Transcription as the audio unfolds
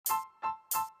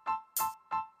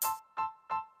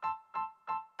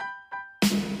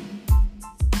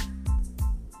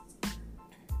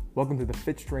Welcome to the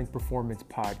Fit Strength Performance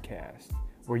Podcast,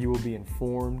 where you will be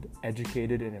informed,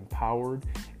 educated, and empowered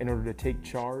in order to take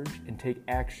charge and take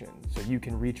action so you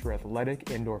can reach your athletic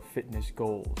and/or fitness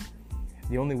goals.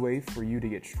 The only way for you to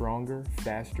get stronger,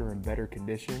 faster, and better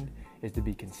conditioned is to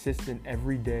be consistent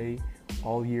every day,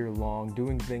 all year long,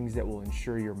 doing things that will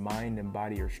ensure your mind and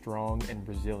body are strong and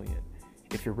resilient.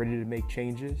 If you're ready to make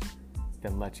changes,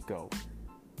 then let's go.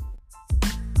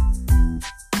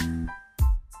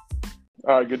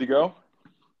 All right, good to go?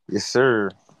 Yes, sir.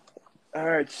 All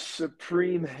right,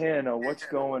 Supreme Hannah, what's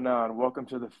going on? Welcome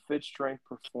to the Fit Strength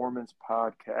Performance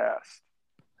Podcast.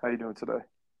 How you doing today?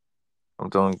 I'm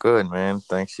doing good, man.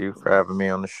 Thanks you for having me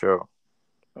on the show.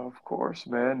 Of course,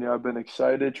 man. Yeah, I've been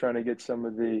excited trying to get some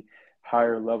of the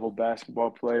higher level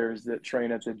basketball players that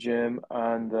train at the gym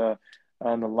on the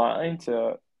line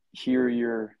to hear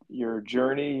your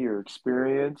journey, your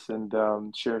experience,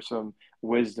 and share some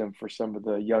wisdom for some of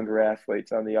the younger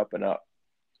athletes on the up and up.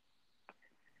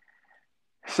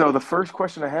 So the first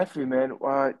question I have for you, man,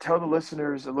 tell the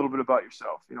listeners a little bit about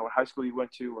yourself. You know, what high school you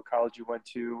went to, what college you went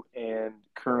to, and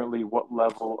currently what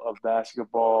level of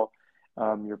basketball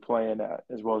you're playing at,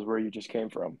 as well as where you just came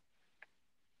from.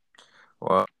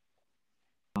 Well, I'm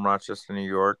from Rochester, New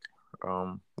York.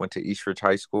 Went to Eastridge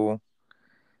High School.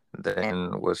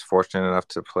 Then was fortunate enough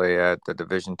to play at the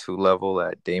Division II level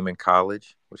at Damon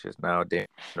College, which is now Damon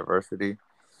University.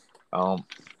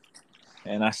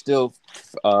 And I still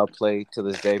play to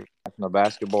this day professional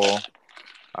basketball.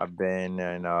 I've been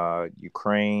in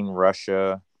Ukraine,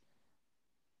 Russia,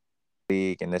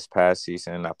 league, and this past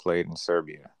season I played in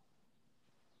Serbia.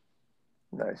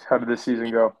 Nice. How did this season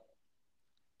go?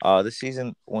 This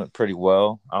season went pretty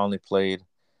well. I only played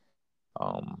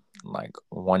like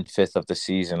 1/5 of the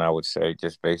season, I would say,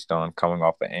 just based on coming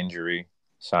off an injury,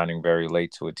 signing very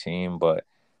late to a team. But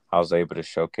I was able to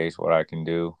showcase what I can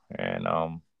do and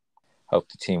help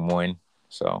the team win.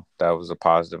 So that was a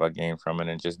positive I gained from it,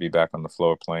 and just be back on the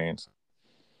floor playing.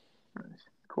 Nice.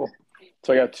 Cool.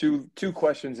 So I got two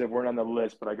questions that weren't on the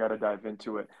list, but I got to dive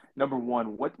into it. Number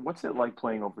one, what's it like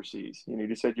playing overseas? You know, you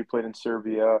just said you played in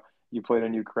Serbia, you played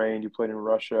in Ukraine, you played in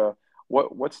Russia.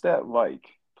 What's that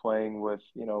like playing with,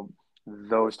 you know,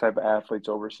 those type of athletes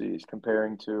overseas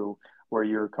comparing to where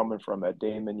you're coming from at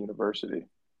Damon University?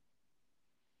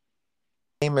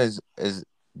 Game is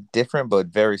different but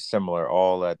very similar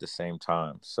all at the same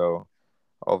time. So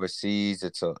overseas,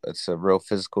 it's a real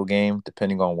physical game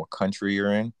depending on what country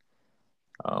you're in.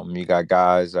 You got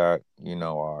guys that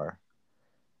are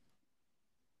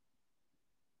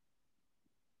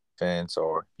fans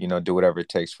or do whatever it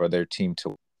takes for their team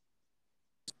to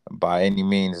by any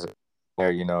means.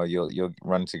 There, you'll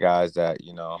run into guys that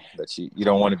that you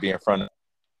don't want to be in front of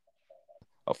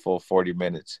a full 40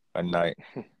 minutes a night.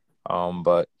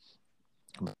 But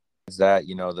is that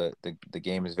the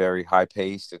game is very high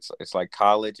paced. It's like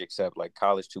college, except like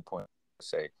college 2.0,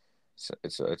 say. So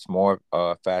it's more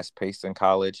fast paced than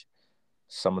college.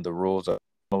 Some of the rules are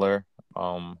similar,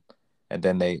 and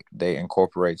then they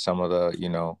incorporate some of the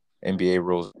NBA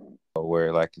rules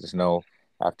where like there's no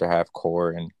after half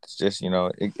court, and it's just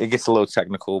it gets a little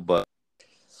technical, but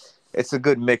it's a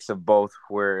good mix of both,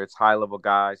 where it's high level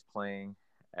guys playing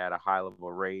at a high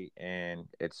level rate, and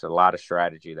it's a lot of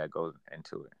strategy that goes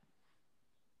into it.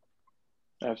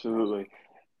 Absolutely.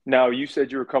 Now, you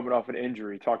said you were coming off an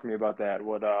injury. Talk to me about that.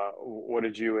 What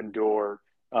did you endure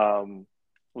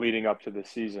leading up to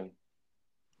this season?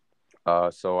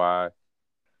 So I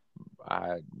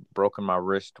broken my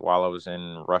wrist while I was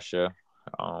in Russia,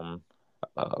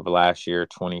 of last year,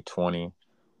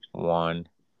 2021,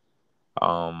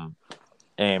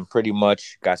 and pretty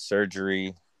much got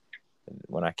surgery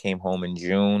when I came home in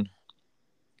June.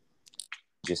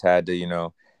 Just had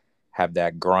to have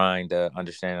that grind to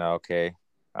understand that, okay,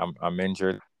 I'm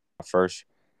injured. My first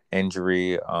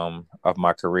injury of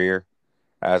my career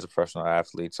as a professional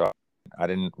athlete, so I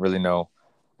didn't really know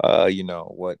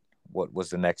what was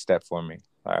the next step for me.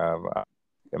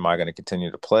 Am I going to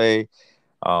continue to play?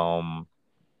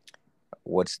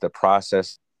 What's the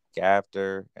process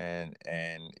after? And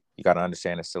you got to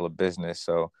understand it's still a business.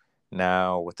 So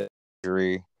now with the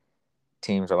injury,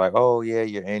 teams are like, oh yeah,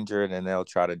 you're injured, and they'll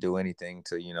try to do anything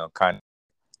to kind of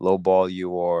lowball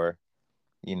you or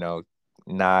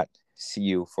not see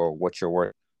you for what you're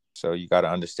worth. So you got to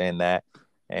understand that.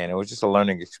 And it was just a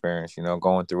learning experience,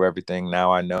 going through everything.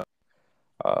 Now I know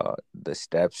the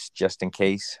steps just in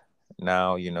case.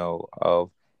 Now,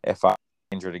 of if I'm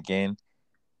injured again,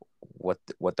 what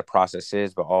the process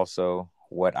is, but also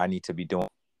what I need to be doing on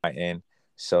my end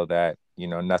so that,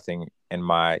 nothing in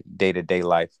my day-to-day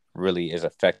life really is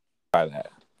affected by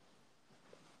that.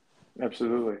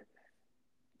 Absolutely.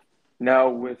 Now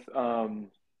with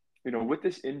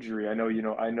this injury, I know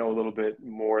a little bit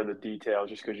more of the details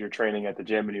just because you're training at the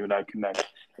gym and you and I connect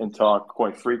and talk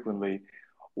quite frequently.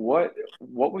 What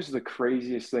was the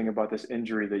craziest thing about this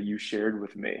injury that you shared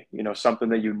with me? Something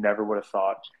that you never would have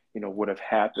thought, would have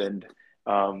happened.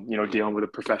 Dealing with a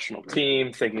professional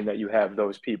team, thinking that you have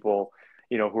those people,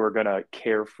 who are gonna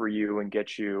care for you and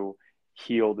get you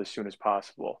healed as soon as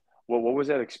possible. What was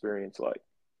that experience like?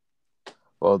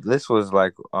 Well, this was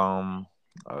like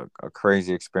a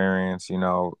crazy experience,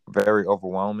 very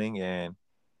overwhelming, and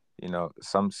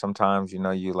sometimes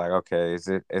you like, okay, is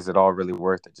it all really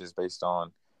worth it just based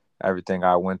on everything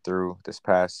I went through this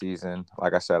past season?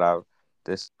 Like I said, I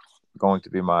this going to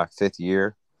be my fifth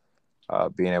year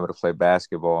being able to play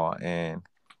basketball, and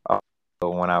so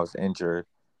when I was injured,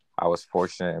 I was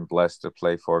fortunate and blessed to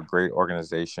play for great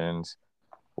organizations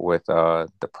with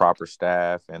the proper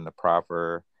staff and the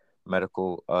proper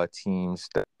medical teams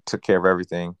that took care of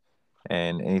everything,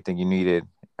 and anything you needed,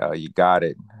 you got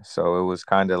it. So it was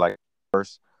kind of like the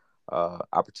first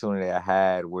opportunity I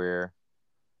had where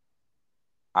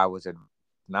I was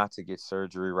not to get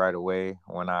surgery right away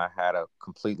when I had a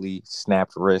completely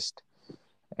snapped wrist,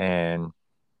 and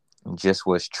just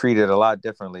was treated a lot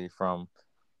differently from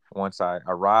once I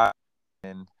arrived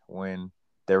and when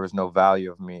there was no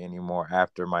value of me anymore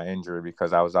after my injury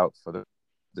because I was out for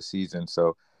the season.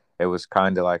 So it was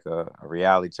kind of like a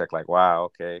reality check, like, wow,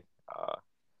 okay, uh,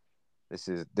 this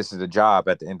is a job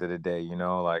at the end of the day,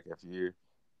 like if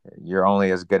you're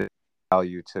only as good as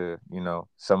value to,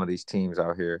 some of these teams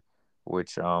out here,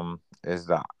 which is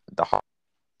the heart,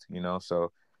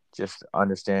 so just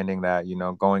understanding that,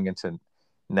 going into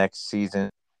next season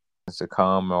to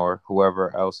come or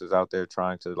whoever else is out there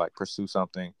trying to like pursue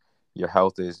something, your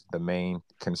health is the main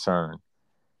concern,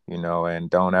 and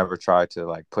don't ever try to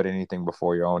like put anything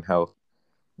before your own health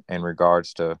in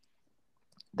regards to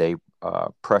they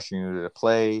pressure you to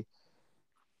play,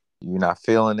 you're not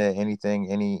feeling it, anything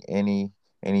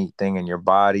in your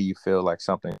body, you feel like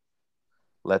something,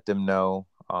 let them know,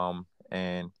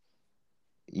 and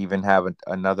even have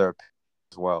another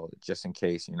as well, just in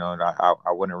case, I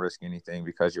wouldn't risk anything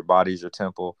because your body's your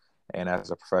temple. And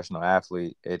as a professional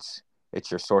athlete, it's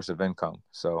your source of income.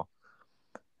 So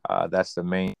that's the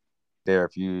main there.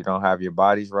 If you don't have your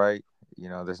bodies right,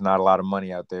 there's not a lot of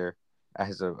money out there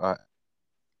as an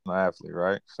athlete,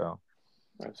 right? So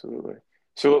Absolutely.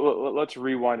 So let's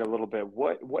rewind a little bit.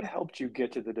 What helped you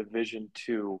get to the Division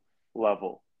II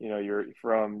level?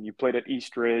 You played at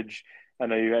East Ridge. I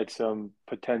know you had some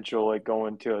potential like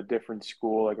going to a different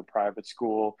school, like a private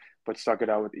school, but stuck it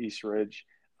out with East Ridge.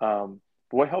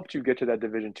 What helped you get to that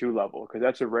Division II level? Because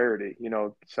that's a rarity.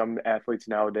 Some athletes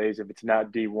nowadays, if it's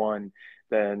not D1,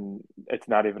 then it's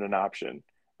not even an option.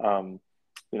 Um,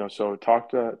 so talk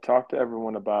to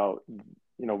everyone about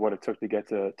what it took to get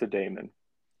to Damon.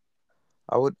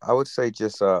 I would say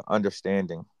just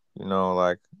understanding,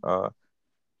 like a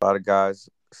lot of guys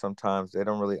sometimes they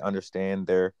don't really understand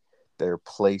their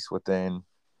place within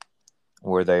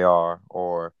where they are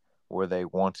or where they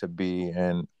want to be,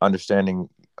 and understanding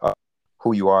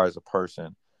who you are as a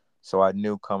person. So I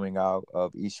knew coming out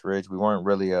of East Ridge, we weren't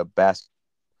really a basketball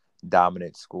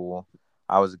dominant school.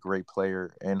 I was a great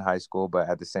player in high school, but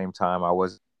at the same time, I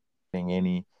wasn't getting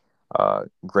any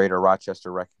greater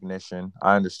Rochester recognition.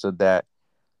 I understood that.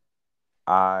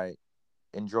 I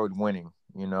enjoyed winning.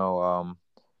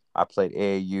 I played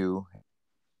AAU,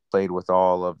 played with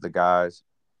all of the guys,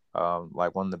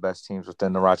 like one of the best teams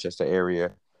within the Rochester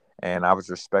area, and I was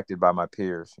respected by my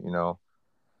peers.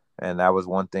 And that was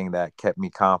one thing that kept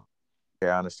me confident. Okay,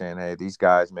 I understand. Hey, these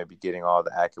guys may be getting all the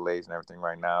accolades and everything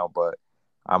right now, but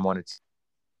I'm on a team,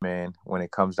 man. When it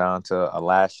comes down to a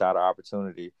last shot of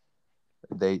opportunity,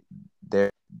 they they're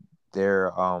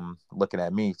they're looking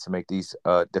at me to make these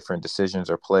different decisions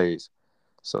or plays.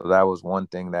 So that was one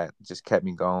thing that just kept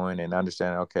me going and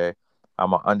understanding. Okay,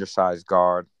 I'm an undersized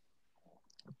guard.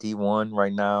 D1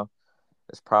 right now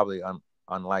is probably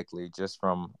unlikely just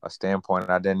from a standpoint.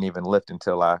 I didn't even lift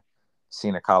until I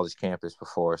seen a college campus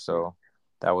before, so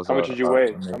that was How much did you a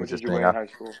weigh? How much major did you thing. weigh in high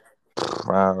school?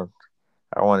 I,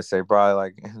 I want to say probably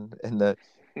like in the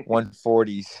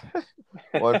 140s,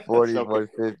 140s, So cool.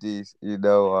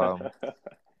 150s.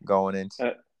 Going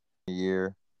into the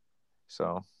year.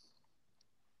 So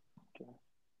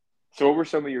So what were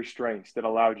some of your strengths that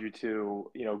allowed you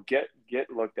to, get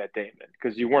looked at Damon?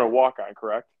 Because you weren't a walk-on,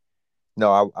 correct?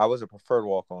 no, I was a preferred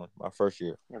walk on my first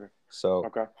year. Okay. So,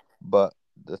 Okay. but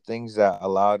the things that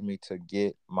allowed me to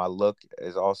get my look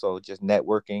is also just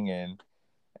networking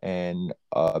and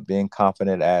being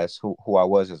confident as who I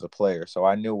was as a player. So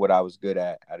I knew what I was good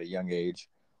at a young age.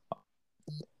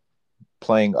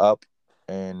 playing up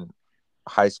in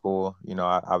high school,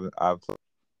 I've played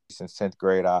since 10th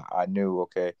grade. I knew,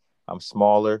 okay, I'm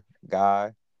smaller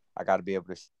guy. I got to be able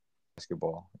to shoot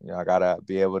basketball. I got to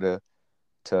be able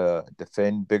to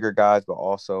defend bigger guys, but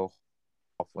also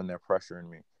off when they're pressuring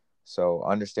me. So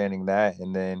understanding that,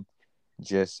 and then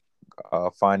just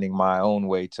finding my own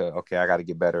way to, okay, I got to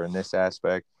get better in this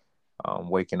aspect.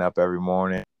 Waking up every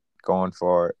morning, going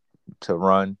to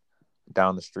run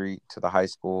down the street to the high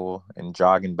school and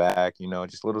jogging back,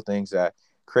 just little things that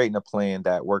creating a plan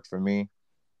that worked for me.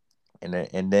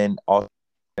 And then also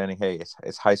understanding, hey,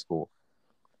 it's high school,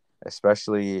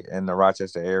 especially in the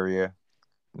Rochester area.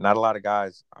 Not a lot of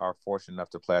guys are fortunate enough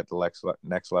to play at the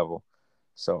next level.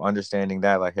 So understanding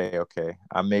that, like, hey, okay,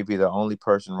 I may be the only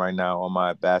person right now on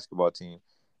my basketball team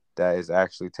that is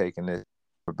actually taking this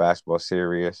basketball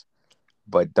serious,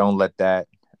 but don't let that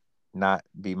not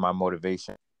be my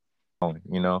motivation. A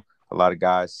lot of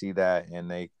guys see that and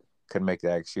they could make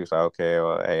that excuse, like, okay,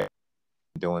 well, hey, I'm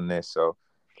doing this, so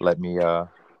let me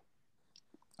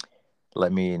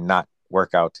not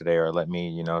work out today, or let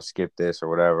me, skip this or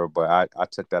whatever. But I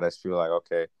took that as feel like,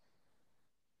 okay,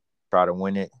 try to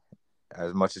win it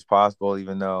as much as possible,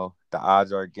 even though the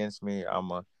odds are against me. I'm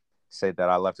going to say that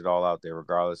I left it all out there,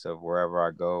 regardless of wherever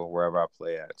I go, wherever I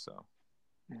play at. So,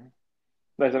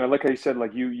 Nice. And I like how you said,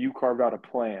 like, you carved out a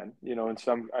plan,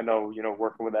 and I know,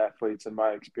 working with athletes in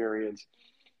my experience,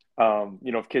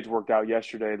 if kids worked out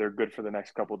yesterday, they're good for the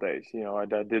next couple of days. I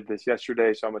did this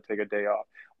yesterday, so I'm gonna take a day off.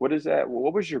 What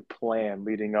was your plan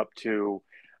leading up to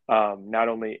not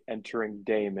only entering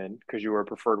Damon because you were a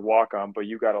preferred walk-on, but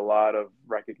you got a lot of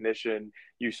recognition.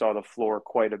 You saw the floor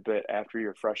quite a bit after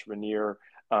your freshman year,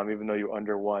 even though you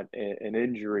underwent an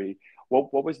injury.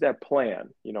 What was that plan?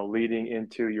 Leading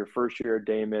into your first year at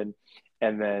Damon,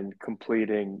 and then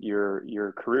completing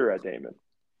your career at Damon.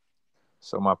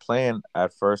 so my plan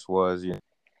at first was,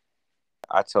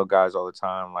 I tell guys all the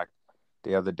time, like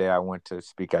the other day I went to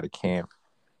speak at a camp,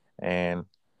 and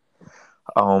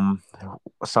um,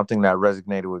 something that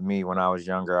resonated with me when I was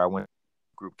younger, I went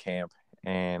to group camp,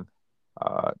 and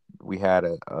we had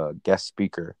a guest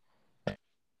speaker.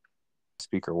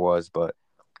 Speaker was, but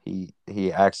he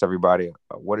asked everybody,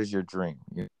 "What is your dream?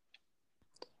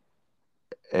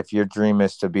 If your dream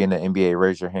is to be in the NBA,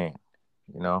 raise your hand."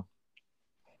 You know,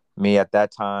 me at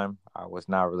that time, I was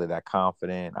not really that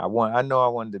confident. I know I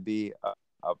wanted to be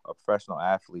a professional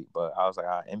athlete, but I was like,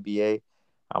 NBA,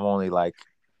 I'm only like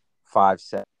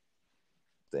 5'7".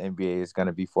 The NBA is going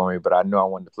to be for me, but I knew I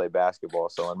wanted to play basketball.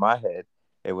 So in my head,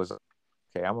 it was,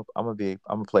 okay. I'm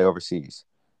gonna play overseas.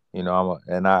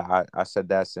 I said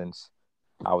that since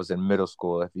I was in middle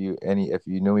school. If you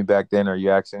knew me back then, or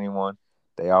you ask anyone,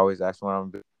 they always ask when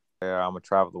I'm gonna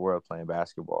travel the world playing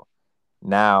basketball.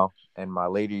 Now in my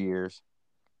later years,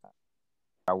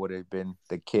 I would have been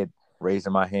the kid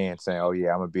raising my hand saying, "Oh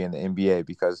yeah, I'm gonna be in the NBA,"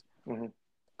 because Mm-hmm.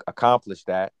 accomplished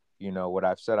that. What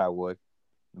I've said I would,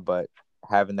 but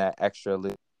having that extra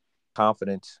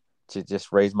confidence to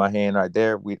just raise my hand right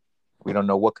there, we don't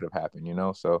know what could have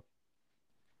happened. So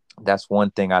that's one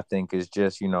thing I think is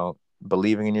just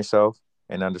believing in yourself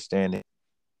and understanding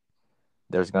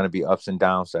there's going to be ups and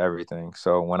downs to everything.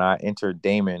 So when I entered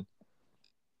Damon,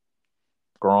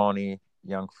 scrawny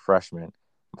young freshman,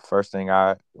 first thing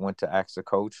I went to ask the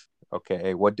coach, okay,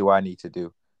 hey, what do I need to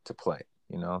do to play?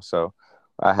 So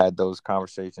I had those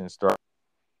conversations.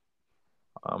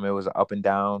 It was an up and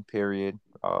down period.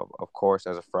 Of course,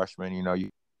 as a freshman, you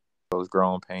those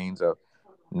growing pains of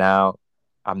now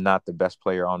I'm not the best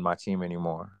player on my team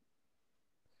anymore.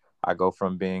 I go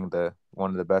from being the one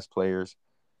of the best players,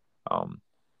 um,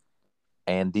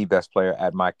 and the best player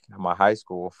at my high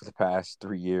school for the past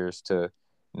 3 years to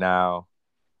now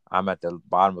I'm at the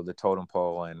bottom of the totem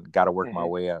pole and got to work my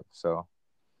Mm-hmm. way up. So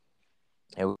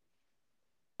it was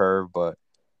a curve, but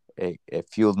it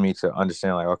fueled me to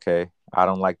understand, like, okay, I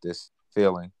don't like this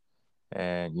feeling,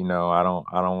 and I don't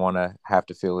want to have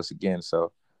to feel this again.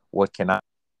 So what can I,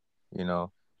 you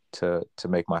know, to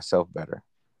make myself better?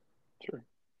 Sure.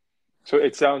 So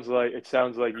it sounds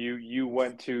like you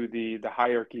went to the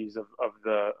hierarchies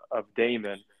of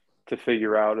Damon to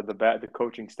figure out, of the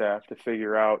coaching staff to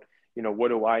figure out, what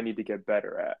do I need to get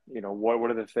better at? What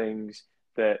are the things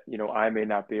that I may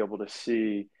not be able to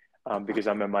see, because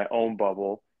I'm in my own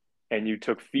bubble, and you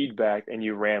took feedback and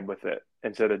you ran with it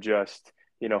instead of just,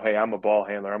 hey, I'm a ball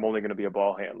handler, I'm only going to be a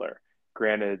ball handler.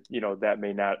 Granted, that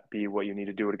may not be what you need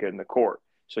to do to get in the court.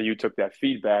 So you took that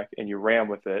feedback and you ran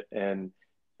with it, and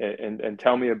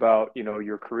tell me about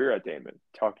your career at Damon.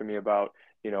 Talk to me about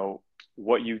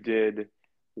what you did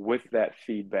with that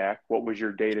feedback. What was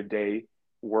your day to day?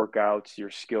 workouts, your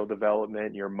skill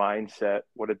development, your mindset?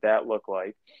 What did that look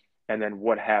like? And then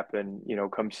what happened,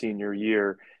 come senior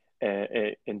year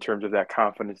in terms of that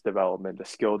confidence development, the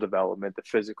skill development, the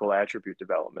physical attribute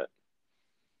development?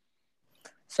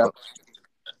 So,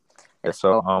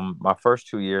 my first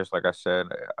 2 years, like I said,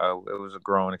 it was a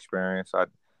growing experience. I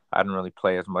didn't really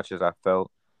play as much as I felt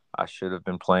I should have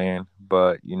been playing,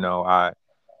 but I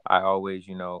always,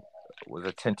 was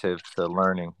attentive to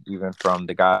learning, even from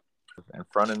the guys in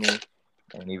front of me,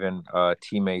 and even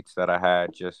teammates that I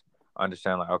had. Just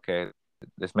understand, like, okay,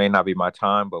 this may not be my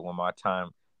time, but when my time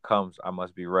comes, I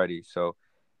must be ready. So,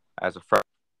 as a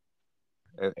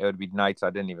freshman, it would be nights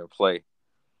I didn't even play.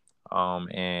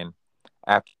 And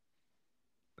after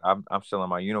I'm still in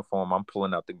my uniform, I'm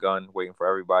pulling out the gun, waiting for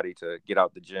everybody to get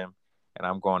out the gym, and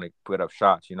I'm going to put up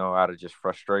shots, out of just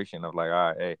frustration of like, all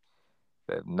right, hey,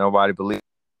 that nobody believes.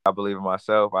 I believe in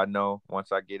myself. I know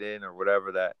once I get in or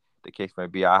whatever that the case may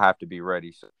be, I have to be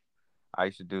ready. So I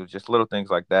used to do just little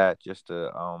things like that just to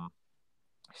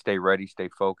stay ready, stay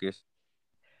focused.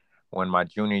 When my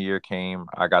junior year came,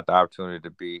 I got the opportunity to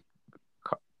be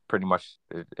pretty much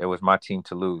it was my team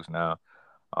to lose now.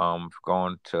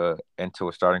 Going to into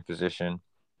a starting position,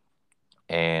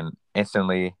 and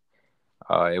instantly,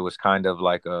 it was kind of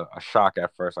like a shock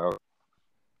at first.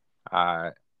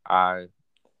 I, I,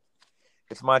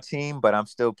 it's my team, but I'm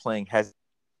still playing hesitant.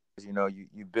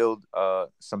 You build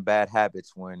some bad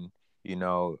habits when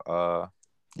you're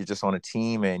just on a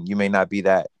team and you may not be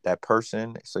that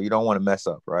person, so you don't want to mess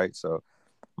up, right? So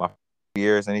my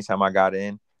years, anytime I got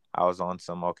in, I was on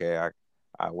some okay.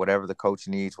 I whatever the coach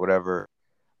needs, whatever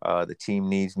the team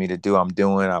needs me to do, I'm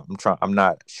doing. I'm trying. I'm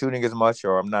not shooting as much,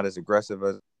 or I'm not as aggressive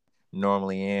as I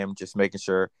normally am. Just making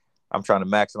sure I'm trying to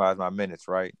maximize my minutes.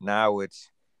 Right now,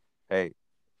 hey,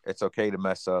 it's okay to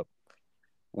mess up.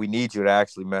 We need you to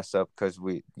actually mess up because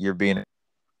you're being.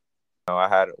 I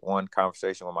had one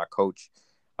conversation with my coach,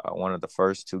 one of the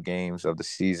first two games of the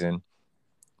season.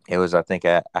 It was, I think,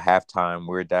 at a halftime.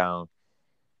 We're down,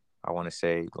 I want to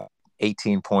say, like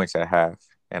 18 points at half.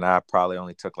 And I probably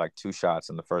only took like 2 shots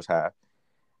in the first half.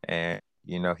 And,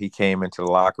 he came into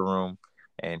the locker room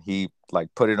and he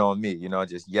like put it on me,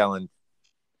 just yelling,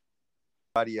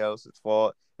 nobody else's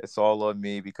fault. It's all on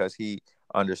me because he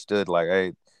understood like,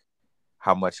 hey,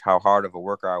 how hard of a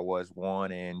worker I was,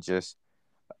 one, and just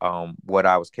what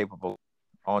I was capable of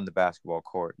on the basketball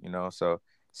court. So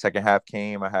second half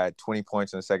came, I had 20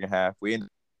 points in the second half.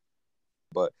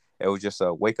 But it was just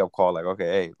a wake up call. Like, okay,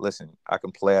 hey, listen, I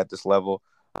can play at this level,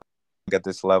 at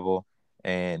this level,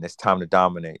 and it's time to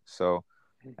dominate. So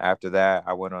after that,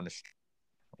 I went on the street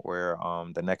where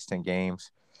the next 10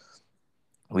 games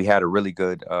we had a really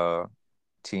good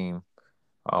team.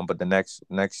 But the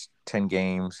next 10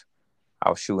 games, I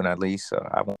was shooting at least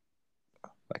I went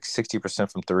like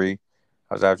 60% from three.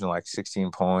 I was averaging like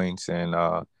 16 points and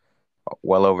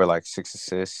well over like 6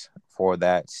 assists for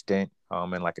that stint,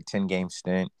 in like a 10-game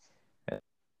stint.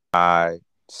 I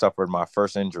suffered my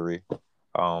first injury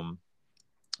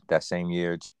that same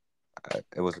year.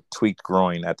 It was a tweaked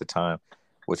groin at the time,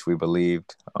 which we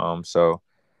believed. So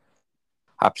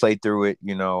I played through it.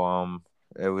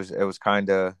 It was kind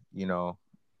of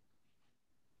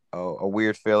a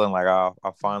weird feeling. Like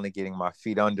I'm finally getting my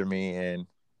feet under me, and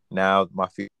now my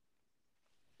feet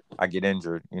I get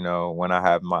injured. When I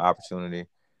have my opportunity.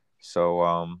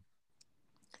 So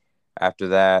after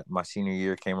that, my senior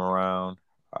year came around.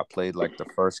 I played like the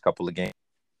first couple of games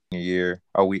year.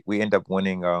 Oh, we end up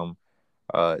winning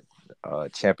uh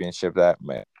championship that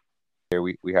year.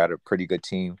 We had a pretty good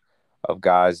team of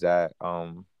guys that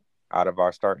out of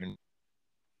our starting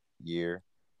year,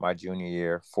 my junior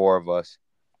year, 4 of us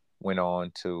went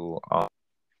on to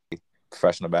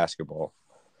professional basketball.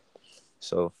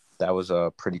 So that was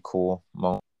a pretty cool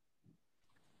moment,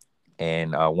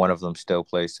 and one of them still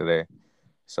plays today.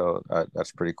 So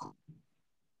that's pretty cool.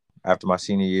 After my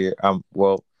senior year,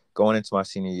 going into my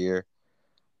senior year,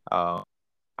 uh,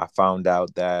 I found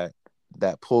out that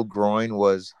pulled groin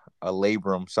was a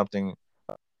labrum, something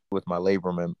with my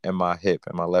labrum and my hip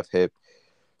and my left hip.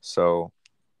 So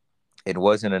it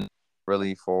wasn't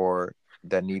really for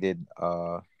that needed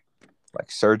like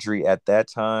surgery at that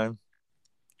time.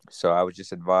 So I was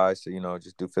just advised to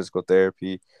just do physical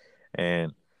therapy,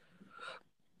 and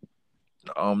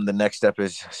the next step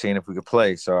is seeing if we could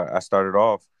play. So I started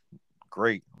off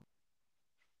great.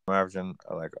 I'm averaging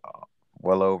like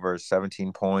well over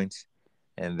 17 points,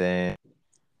 and then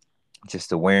just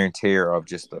the wear and tear of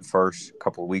just the first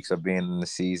couple of weeks of being in the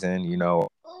season,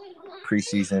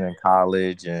 preseason in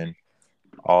college and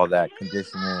all that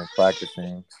conditioning and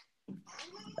practicing.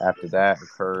 After that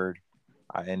occurred,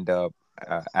 I end up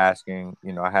asking.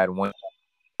 You know, I had one.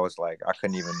 I was like, I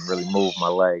couldn't even really move my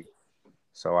leg,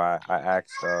 so I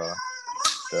asked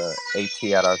the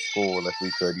AT at our school if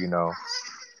we could,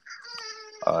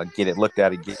 get it looked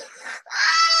at again.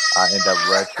 I ended up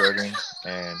redshirting,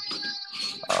 and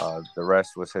the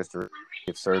rest was history.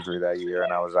 Get surgery that year,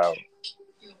 and I was out.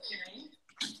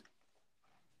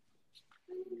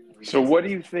 So what do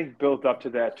you think built up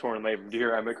to that torn labrum? Do you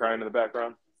hear Emmett crying in the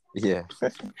background? Yeah.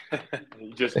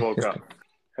 He just woke up.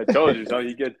 I told you, so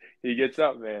he gets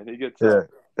up, man. He gets Yeah.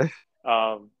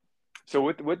 up. So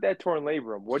with that torn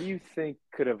labrum, what do you think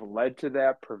could have led to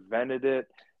that, prevented it?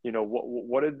 You know,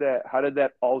 what did that? How did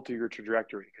that alter your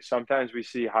trajectory? Because sometimes we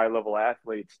see high level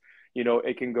athletes,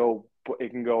 it can go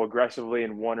aggressively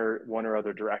in one or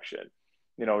other direction.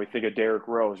 You know, we think of Derrick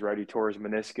Rose, right? He tore his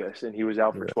meniscus and he was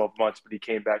out for Yeah. 12 months, but he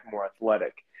came back more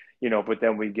athletic. But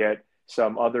then we get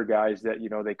some other guys that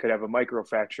they could have a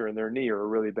microfracture in their knee or a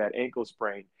really bad ankle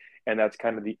sprain, and that's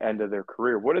kind of the end of their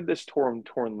career. What did this torn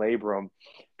labrum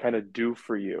kind of do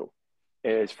for you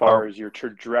as far Um, as your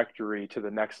trajectory to the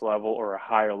next level or a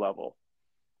higher level?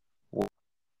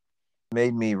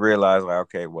 Made me realize like,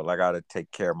 okay, well, I got to take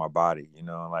care of my body,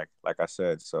 like I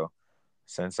said. So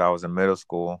since I was in middle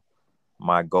school,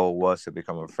 my goal was to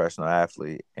become a professional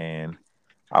athlete, and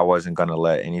I wasn't gonna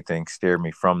let anything steer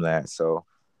me from that. So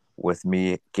with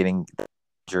me getting the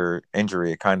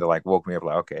injury, it kind of like woke me up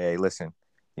like, okay, hey, listen,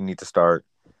 you need to start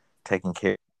taking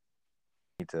care.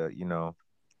 You need to,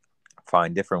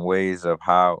 find different ways of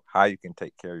how you can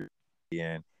take care of your body,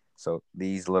 and so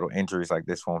these little injuries like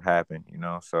this won't happen.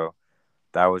 So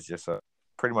that was just a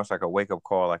pretty much like a wake up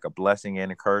call, like a blessing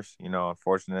and a curse.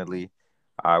 Unfortunately,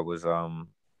 I was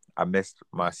I missed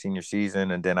my senior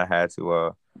season, and then I had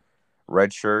to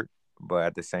redshirt. But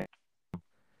at the same,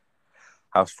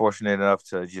 I was fortunate enough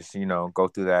to just go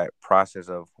through that process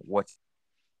of what's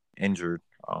injured.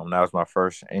 That was my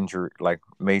first injury, like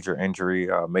major injury,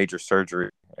 major surgery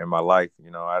in my life.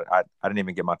 I didn't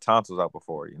even get my tonsils out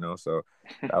before. So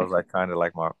that was like kind of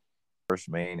like my first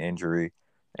main injury,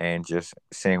 and just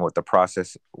seeing what the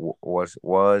process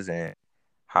was and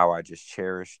how I just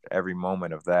cherished every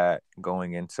moment of that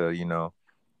going into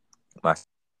my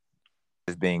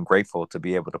just being grateful to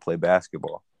be able to play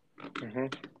basketball. Hmm.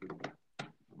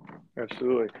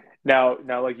 Absolutely. Now,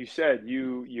 like you said,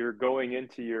 you're going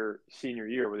into your senior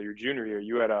year, whether your junior year,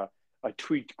 you had a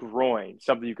tweaked groin,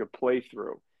 something you could play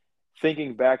through.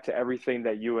 Thinking back to everything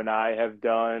that you and I have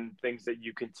done, things that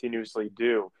you continuously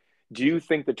do you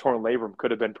think the torn labrum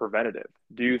could have been preventative?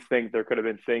 Do you think there could have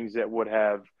been things that would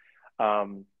have,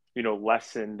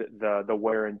 lessened the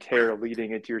wear and tear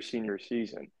leading into your senior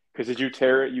season? Because did you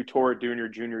tear it? You tore it during your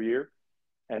junior year,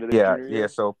 end of your Yeah, junior yeah. year.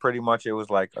 So pretty much it was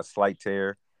like a slight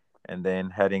tear, and then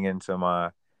heading into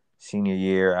my senior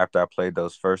year after I played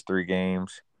those first three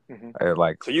games, Hmm. I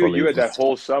like So you fully had that just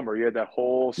whole summer, you had that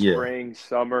whole yeah, spring,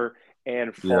 summer,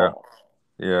 and yeah, fall.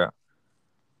 yeah,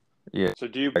 yeah. So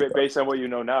do you, Like based on what you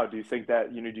know now, do you think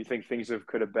that, do you think things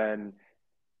could have been,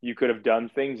 you could have done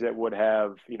things that would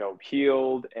have,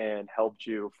 healed and helped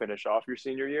you finish off your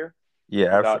senior year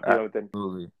yeah, without dealing with it?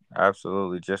 absolutely,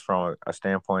 absolutely. Just from a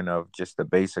standpoint of just the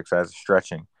basics as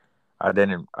stretching,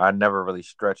 I never really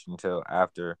stretched until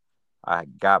after I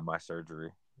got my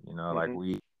surgery. Like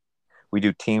Hmm. we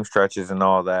do team stretches and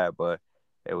all that, but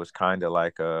it was kind of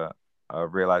like a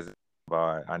realization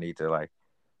about I need to like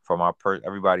for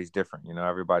everybody's different,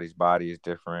 everybody's body is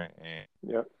different, and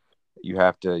Yep. you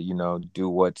have to do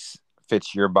what's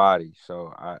fits your body.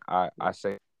 So I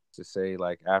say to say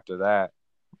like after that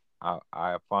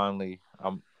I finally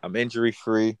I'm injury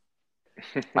free.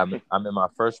 I'm in my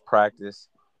first practice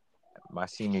my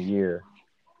senior year,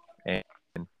 and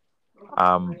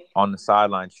I'm on the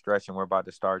sideline stretching. We're about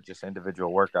to start just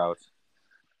individual workouts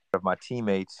of my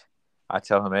teammates. I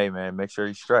tell him, hey man, make sure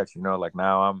you stretch. Like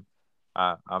now I'm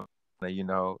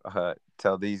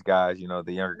tell these guys,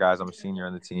 the younger guys, I'm a senior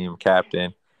on the team,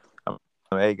 captain. I'm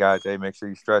hey guys, hey, make sure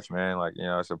you stretch, man. Like,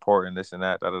 it's important, this and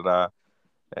that, da da da.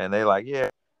 And they like, yeah,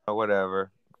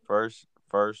 whatever. First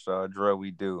drill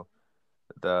we do,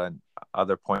 the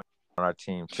other point on our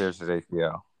team tears his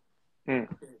ACL. Hmm.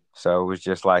 So it was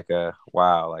just like a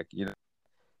wow, like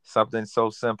something so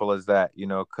simple as that,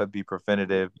 could be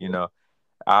preventative.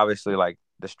 Obviously, like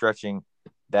the stretching,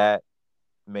 that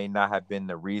may not have been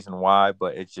the reason why,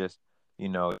 but it's just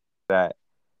that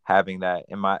having that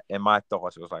in my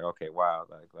thoughts, it was like, okay, wow,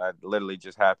 like that literally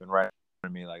just happened right in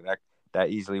front of me, like that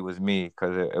easily was me,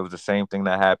 because it was the same thing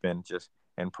that happened just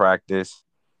in practice.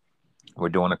 We're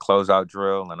doing a closeout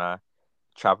drill, and I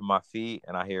chopping my feet,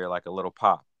 and I hear like a little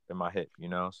pop in my hip,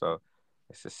 so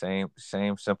it's the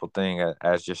same simple thing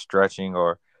as just stretching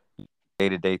or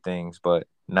day-to-day things. But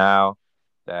now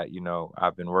that,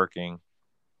 I've been working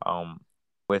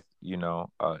with,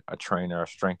 a trainer, a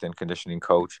strength and conditioning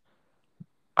coach,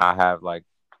 I have like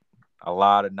a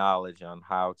lot of knowledge on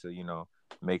how to,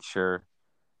 make sure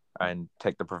and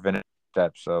take the preventive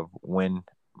steps of when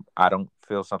I don't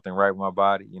feel something right with my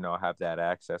body. I have that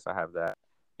access. I have that,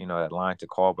 that line to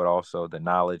call, but also the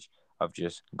knowledge of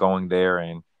just going there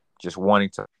and just wanting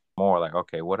to more like,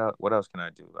 okay, what else can I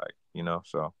do? Like,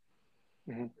 so.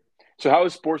 Mhm. So, how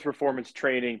has sports performance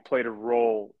training played a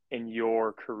role in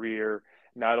your career,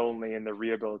 not only in the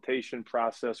rehabilitation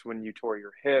process when you tore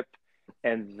your hip,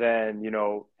 and then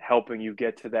helping you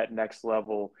get to that next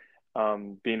level,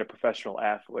 being a professional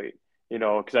athlete?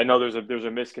 Because I know there's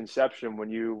a misconception when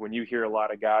you hear a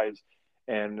lot of guys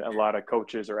and a lot of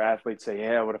coaches or athletes say,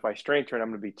 "Yeah, what if I strength train? I'm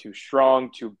going to be too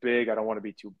strong, too big. I don't want to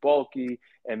be too bulky,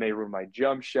 and may ruin my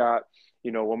jump shot."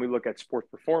 When we look at sports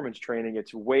performance training,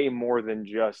 it's way more than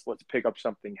just let's pick up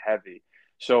something heavy.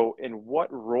 So, in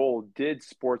what role did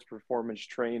sports performance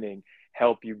training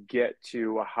help you get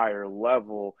to a higher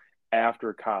level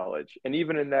after college? And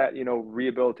even in that,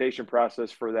 rehabilitation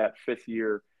process for that fifth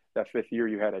year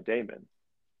you had at Damon.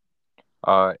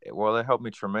 Well, it helped me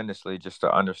tremendously just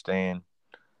to understand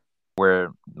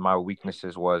where my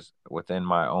weaknesses was within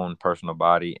my own personal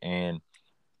body and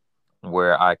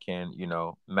where I can,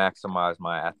 maximize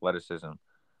my athleticism.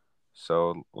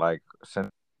 So, like, since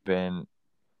I've been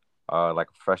like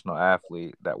a professional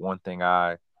athlete, that one thing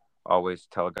I always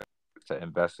tell guys to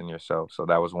invest in yourself. So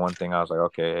that was one thing I was like,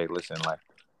 okay, hey, listen, like,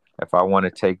 if I want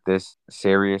to take this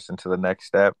serious into the next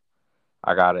step,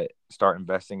 I gotta start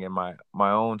investing in my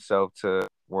own self to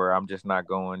where I'm just not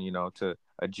going, to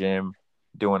a gym,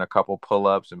 doing a couple pull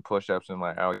ups and push ups and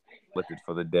like, oh, lifted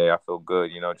for the day. I feel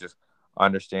good, just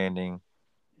understanding,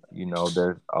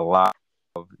 there's a lot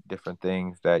of different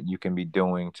things that you can be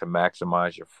doing to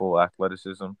maximize your full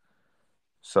athleticism.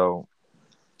 So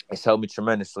it's helped me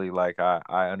tremendously. Like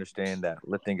I understand that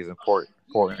lifting is important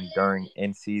during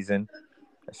in season,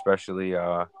 especially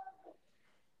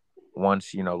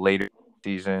once later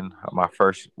season.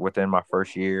 Within my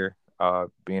first year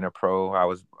being a pro, I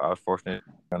was fortunate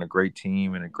on a great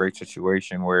team in a great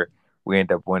situation where we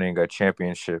ended up winning a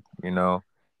championship.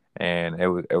 And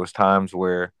it was times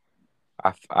where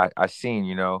I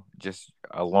seen just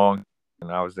a long,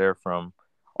 and I was there from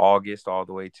August all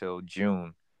the way till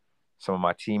June. Some of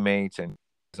my teammates and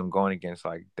I'm going against,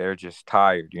 like, they're just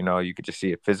tired. You could just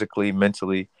see it physically,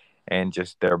 mentally, and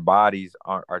just their bodies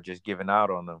are just giving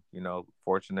out on them.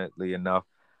 Fortunately enough,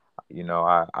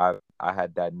 I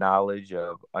had that knowledge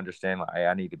of understanding, like, hey,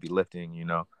 I need to be lifting.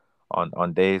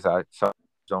 On days I sometimes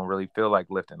don't really feel like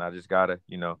lifting. I just gotta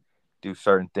do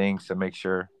certain things to make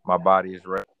sure my body is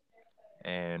ready.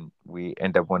 And we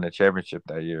end up winning the championship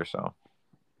that year. So.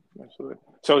 Absolutely.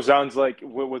 So it sounds like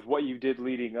with what you did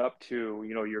leading up to,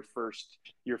 your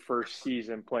first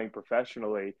season playing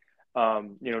professionally,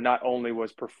 not only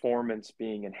was performance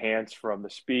being enhanced from the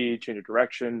speed, change of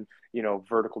direction,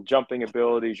 vertical jumping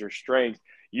abilities, your strength,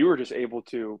 you were just able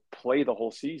to play the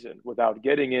whole season without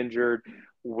getting injured,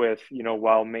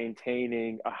 while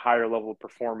maintaining a higher level of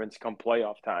performance come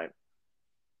playoff time.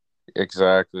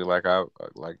 Exactly. I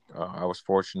was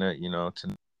fortunate, to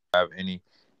not have any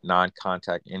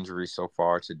non-contact injuries so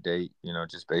far to date.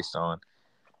 Just based on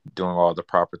doing all the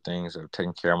proper things of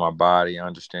taking care of my body,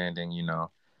 understanding,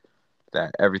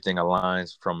 that everything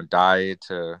aligns from a diet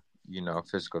to,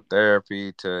 physical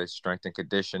therapy to strength and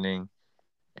conditioning,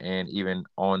 and even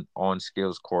on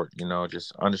skills court.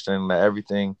 Just understanding that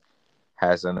everything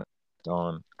has an effect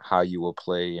on how you will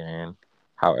play and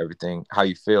how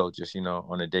you feel, just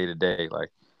on a day to day, like,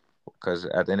 because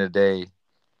at the end of the day,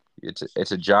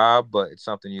 it's a job, but it's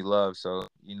something you love. So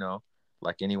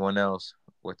like anyone else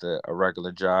with a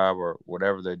regular job or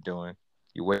whatever they're doing,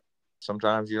 you wait.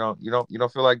 Sometimes you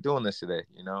don't feel like doing this today,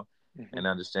 Mhm. and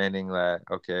understanding that,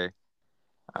 okay,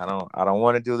 I don't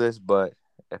want to do this, but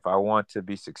if I want to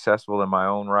be successful in my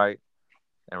own right,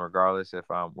 and regardless if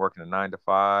I'm working a 9 to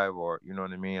 5 or you know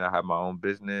what I mean, I have my own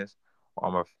business or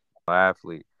I'm a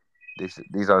athlete.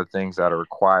 These are the things that are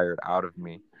required out of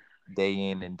me day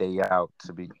in and day out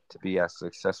to be as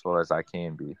successful as I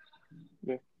can be.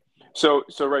 Yeah. So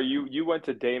right, you went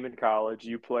to Damon College.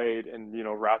 You played in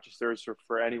Rochester. So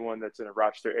for anyone that's in a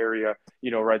Rochester area,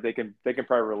 right, they can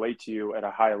probably relate to you at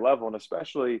a high level, and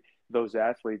especially those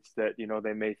athletes that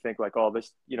they may think like, oh,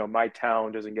 this my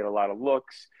town doesn't get a lot of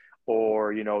looks,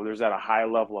 or there's at a high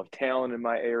level of talent in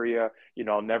my area.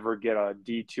 I'll never get a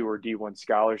D2 or D1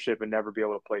 scholarship and never be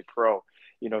able to play pro.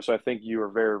 So I think you are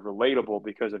very relatable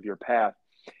because of your path.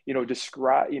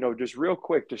 describe, just real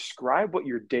quick, describe what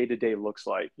your day to day looks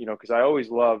like, because I always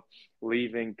love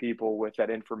leaving people with that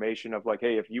information of like,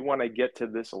 hey, if you want to get to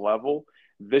this level,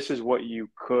 this is what you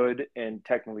could and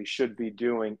technically should be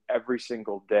doing every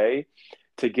single day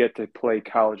to get to play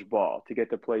college ball, to get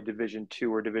to play Division II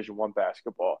or Division I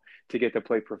basketball, to get to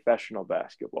play professional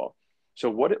basketball. So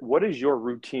what does your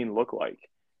routine look like?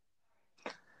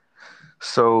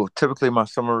 So typically my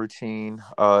summer routine,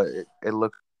 it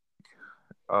looks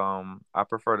I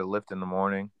prefer to lift in the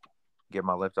morning, get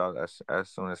my lift out as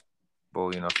soon as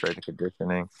possible, straight to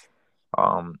conditioning.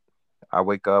 Um, I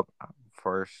wake up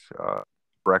first,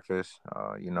 breakfast.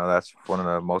 That's one of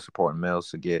the most important meals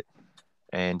to get,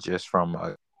 and just from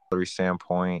a calorie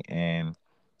standpoint and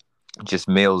just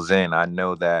meals in, I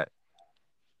know that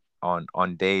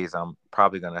on days I'm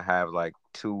probably gonna have like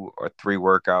 2 or 3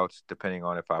 workouts, depending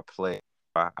on if I play.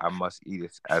 I must eat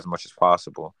as much as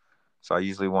possible. So I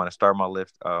usually want to start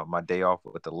my day off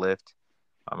with a lift.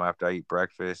 After I eat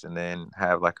breakfast, and then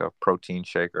have like a protein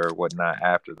shake or whatnot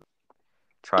after.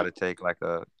 Try to take like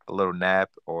a little nap,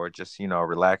 or just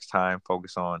relax time,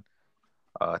 focus on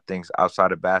things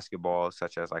outside of basketball,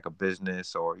 such as like a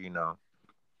business, or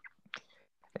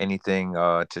anything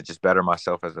to just better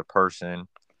myself as a person.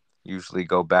 Usually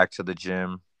go back to the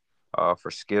gym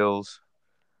for skills,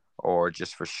 or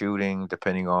just for shooting,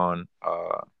 depending on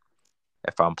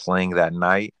if I'm playing that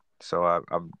night. So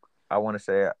I want to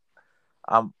say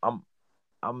I'm I'm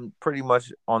I'm pretty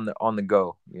much on the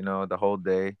go, the whole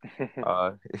day.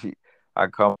 Uh, I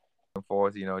come and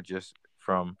forth,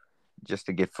 just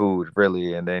to get food,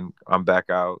 really, and then I'm back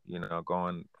out,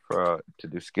 going to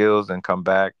do skills, and come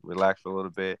back, relax for a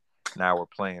little bit. Now we're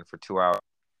playing for 2 hours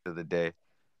of the day,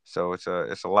 so it's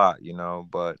a lot,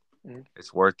 but Mhm.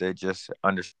 it's worth it. Just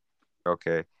understand,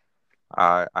 okay,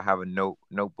 I have a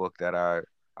notebook that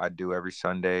I do every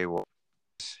Sunday, or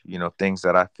things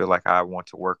that I feel like I want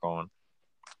to work on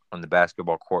the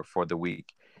basketball court for the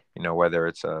week. Whether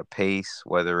it's a pace,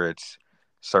 whether it's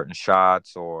certain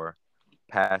shots or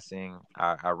passing.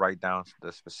 I write down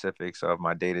the specifics of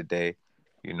my day to day,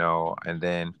 and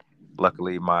then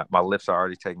luckily my lifts are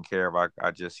already taken care of.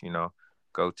 I just,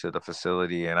 go to the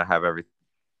facility, and I have everything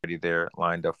already there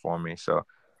lined up for me. So,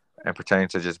 and pertaining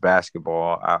to just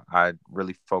basketball, I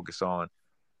really focus on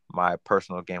my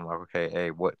personal game. Like, okay, hey,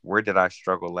 where did I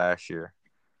struggle last year?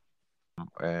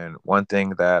 And one thing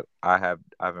that I've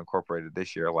incorporated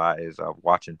this year a lot is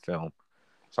watching film.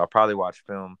 So I probably watch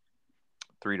film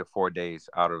 3 to 4 days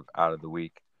out of the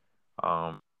week.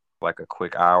 Like a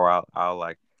quick hour, I'll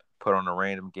like put on a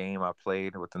random game I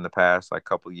played within the past like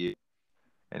couple years,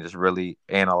 and just really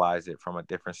analyze it from a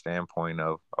different standpoint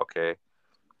of, okay,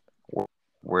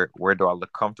 where do I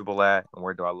look comfortable at, and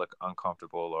where do I look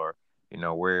uncomfortable, or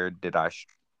where did I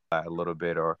struggle at a little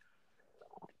bit, or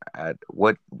at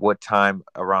what time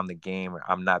around the game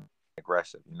I'm not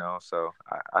aggressive, So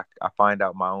I find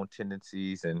out my own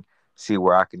tendencies and see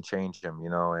where I can change them,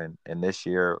 And this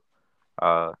year,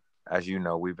 uh, as you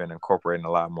know, we've been incorporating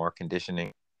a lot more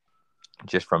conditioning,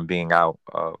 just from being out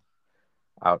of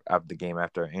the game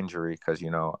after an injury, because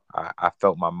I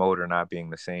felt my motor not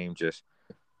being the same, just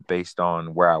based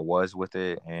on where I was with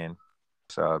it, and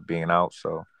being out.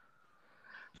 So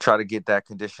try to get that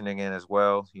conditioning in as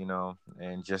well,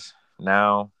 and just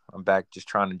now I'm back just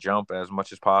trying to jump as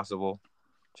much as possible,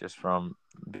 just from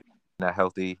being in a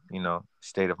healthy,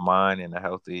 state of mind, and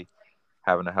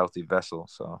having a healthy vessel.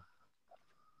 So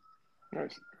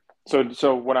Nice.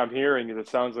 So what I'm hearing is it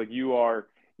sounds like you are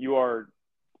you're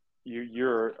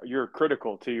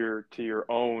critical to your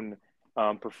own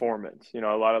performance. A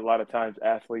lot of times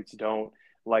athletes don't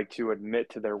like to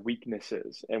admit to their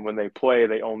weaknesses, and when they play,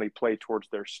 they only play towards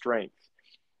their strengths.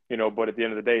 But at the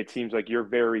end of the day, it seems like you're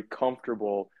very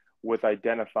comfortable with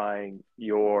identifying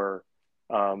your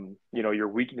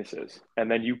weaknesses, and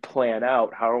then you plan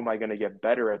out how am I going to get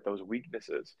better at those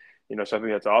weaknesses. So I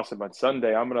think that's awesome. On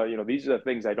Sunday, I'm gonna, these are the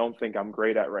things I don't think I'm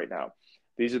great at right now.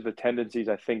 These are the tendencies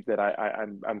I think that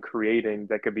I'm creating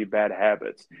that could be bad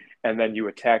habits, and then you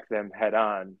attack them head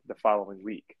on the following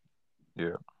week.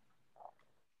 yeah,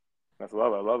 That's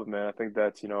love. I love it, man. I think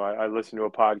that's I listened to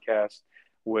a podcast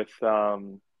with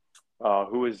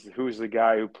who is the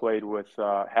guy who played with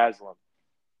Haslam?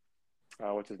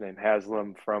 What's his name?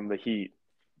 Haslam from the Heat,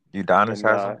 Udonis and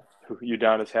Haslam.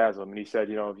 Udonis Haslam, and he said,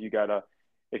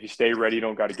 if you stay ready, you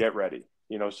don't got to get ready.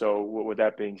 So with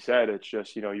that being said, it's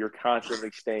just you're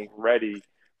constantly staying ready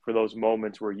for those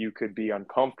moments where you could be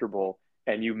uncomfortable,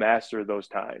 and you master those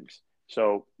times.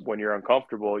 So when you're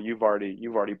uncomfortable, you've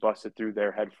already busted through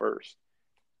there head first.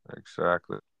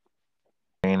 Exactly.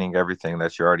 Maintaining everything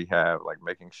that you already have, like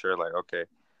making sure, like, okay,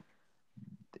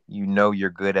 you know you're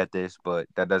good at this, but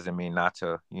that doesn't mean not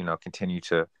to, continue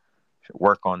to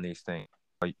work on these things.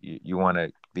 You want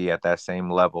to be at that same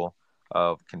level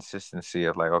of consistency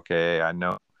of like, okay, I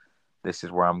know this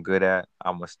is where I'm good at.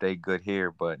 I'm gonna stay good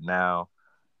here, but now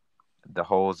the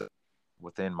holes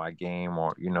within my game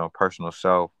or personal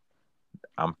self,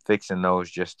 I'm fixing those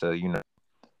just to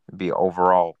be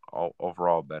overall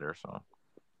better. So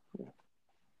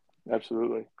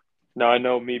Absolutely. Now I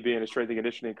know me being a strength and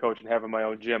conditioning coach and having my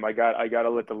own gym, I got to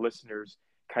let the listeners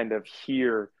kind of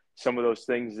hear some of those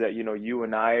things that you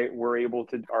and I were able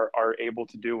to are able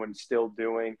to do and still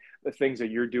doing the things that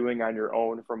you're doing on your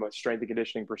own from a strength and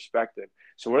conditioning perspective.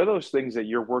 So what are those things that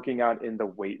you're working on in the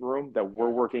weight room that we're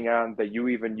working on that you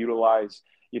even utilize,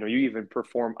 you even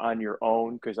perform on your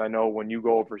own? Because I know when you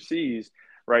go overseas,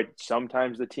 right,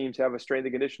 sometimes the teams have a strength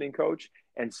and conditioning coach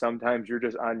and sometimes you're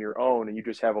just on your own and you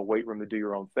just have a weight room to do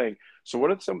your own thing. So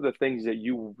what are some of the things that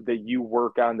you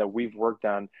work on that we've worked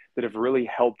on that have really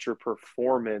helped your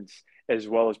performance as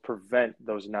well as prevent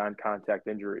those non-contact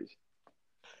injuries?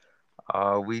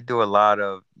 we do a lot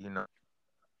of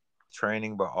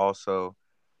training, but also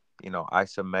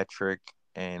isometric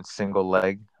and single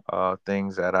leg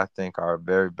things that I think are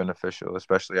very beneficial,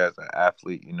 especially as an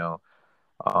athlete.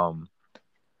 Um,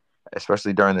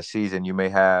 especially during the season, you may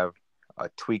have a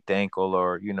tweaked ankle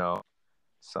or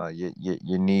so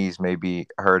your knees may be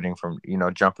hurting from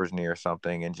jumper's knee or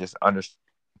something, and just understand.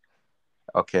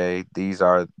 Okay, these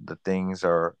are the things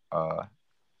or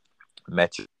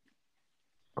metrics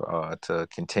to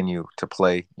continue to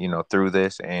play through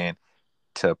this and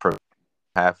to prevent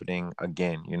happening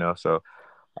again. So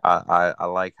I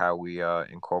like how we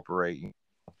incorporate.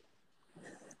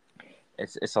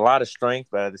 It's a lot of strength,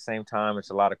 but at the same time, it's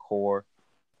a lot of core.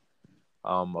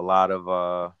 A lot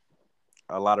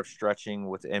of stretching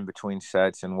within between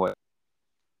sets, and what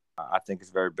I think is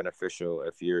very beneficial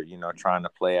if you're trying to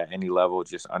play at any level.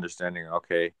 Just understanding,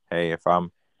 okay, hey, if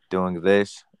I'm doing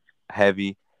this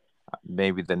heavy,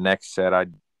 maybe the next set I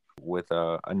with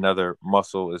another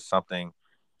muscle is something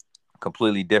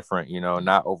completely different.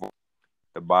 Not over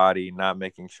the body, not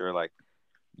making sure like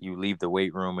you leave the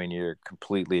weight room and you're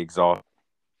completely exhausted.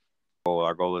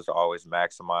 Our goal is to always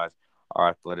maximize our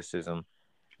athleticism.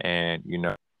 And,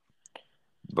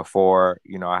 before,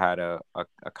 I had a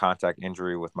contact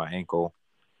injury with my ankle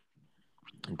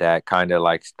that kind of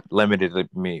like limited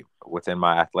me within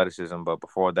my athleticism. But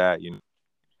before that,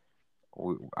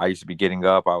 I used to be getting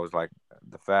up. I was like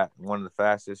one of the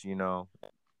fastest,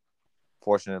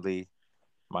 Fortunately,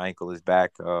 my ankle is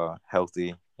back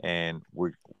healthy, and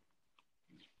we're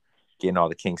getting all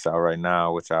the kinks out right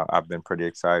now, which I've been pretty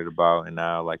excited about. And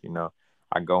now, like,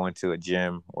 I go into a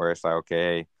gym where it's like,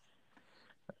 okay,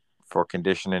 for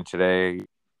conditioning today,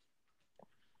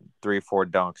 3 or 4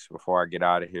 dunks before I get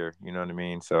out of here. You know what I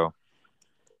mean? So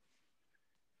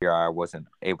here I wasn't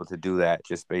able to do that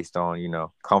just based on,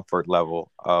 comfort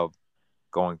level of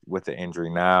going with the injury.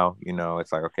 Now,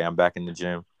 it's like, okay, I'm back in the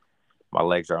gym. My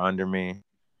legs are under me.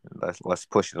 Let's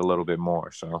push it a little bit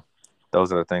more. So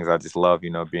those are the things I just love,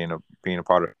 being a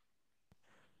part of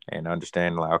and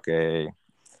understanding like, okay,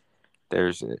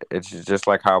 it's just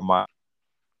like how my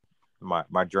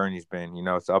journey's been,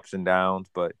 it's ups and downs,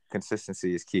 but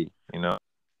consistency is key. I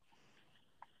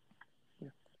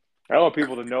want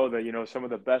people to know that, some of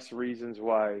the best reasons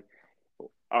why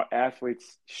our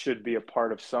athletes should be a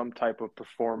part of some type of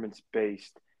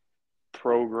performance-based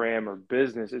program or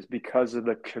business is because of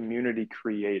the community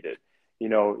created.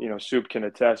 Soup can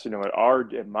attest.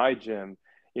 At my gym,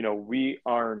 we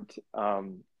aren't,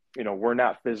 we're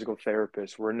not physical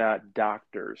therapists, we're not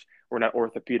doctors, we're not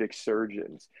orthopedic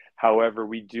surgeons. However,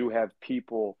 we do have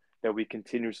people that we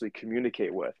continuously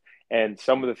communicate with. And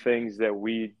some of the things that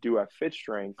we do at Fit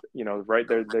Strength, right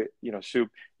there, Soup,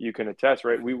 you can attest,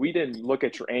 right? We didn't look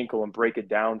at your ankle and break it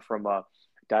down from a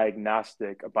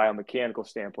diagnostic, a biomechanical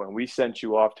standpoint. We sent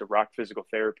you off to Rock Physical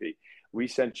Therapy. We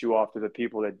sent you off to the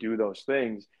people that do those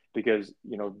things because,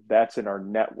 that's in our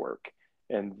network.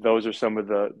 And those are some of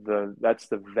that's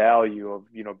the value of,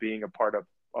 being a part of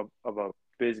a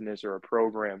business or a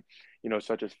program,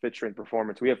 such as Fit Strength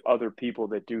Performance. We have other people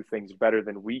that do things better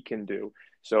than we can do.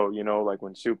 So, like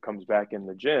when Soup comes back in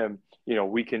the gym,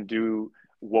 we can do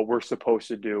what we're supposed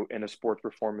to do in a sports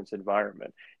performance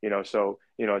environment. So,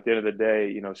 at the end of the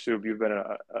day, Soup, you've been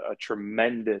a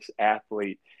tremendous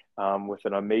athlete with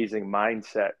an amazing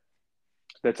mindset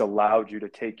that's allowed you to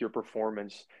take your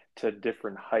performance to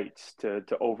different heights, to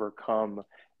overcome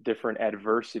different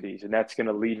adversities. And that's going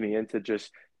to lead me into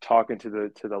just talking to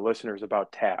the listeners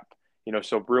about TAP.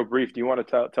 So real brief, do you want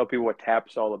to tell people what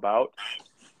TAP's all about?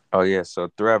 Oh yeah, so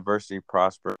through adversity,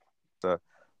 prosper. It's a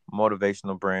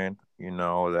motivational brand,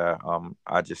 that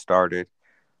I just started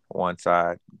once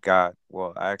I got,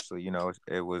 well, actually,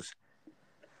 it was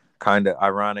kind of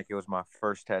ironic. It was my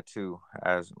first tattoo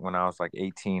as when I was like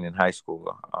 18 in high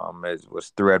school. It was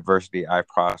through adversity I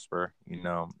prosper.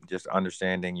 Just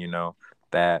understanding,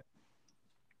 that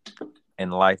in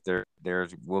life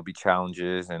there's will be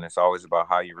challenges, and it's always about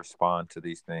how you respond to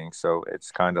these things. So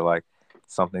it's kind of like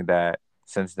something that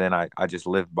since then I just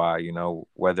lived by.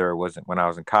 Whether it wasn't when I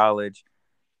was in college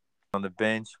on the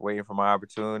bench waiting for my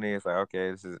opportunity. It's like,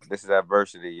 okay, this is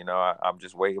adversity. I'm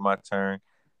just waiting my turn.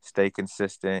 Stay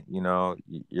consistent.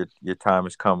 Your time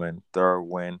is coming. Third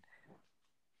win,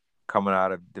 coming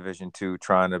out of Division II,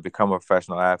 trying to become a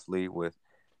professional athlete with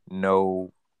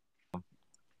no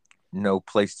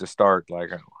place to start,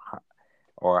 like,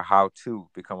 or how to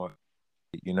become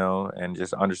and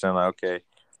just understand, like, okay,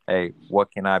 hey,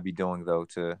 what can I be doing though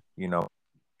to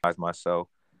optimize myself.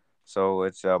 So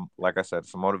it's like I said,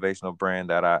 it's a motivational brand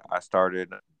that I started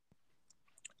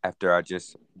after I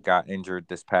just got injured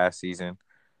this past season.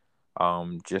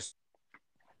 Just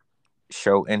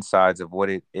show insides of what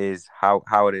it is, how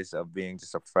it is of being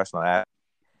just a professional athlete,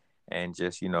 and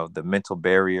just the mental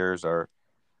barriers, or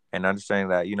and understanding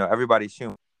that everybody's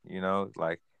human.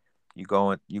 Like you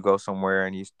go somewhere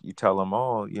and you tell them,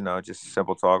 oh, just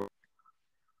simple talk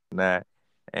and that,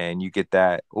 and you get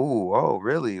that, ooh, oh,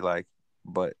 really, like,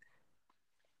 but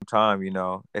time,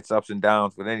 it's ups and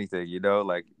downs with anything,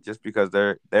 like, just because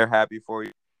they're happy for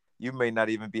you, you may not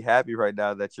even be happy right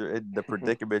now that you're in the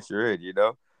predicament you're in.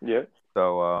 Yeah.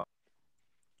 So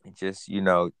just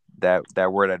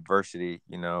that word adversity,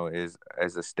 is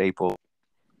a staple,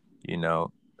 you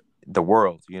know the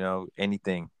world,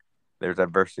 anything, there's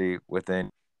adversity within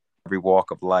every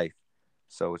walk of life.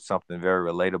 So it's something very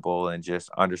relatable, and just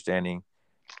understanding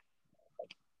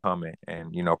come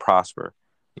and prosper,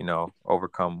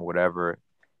 overcome whatever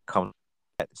comes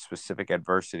at specific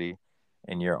adversity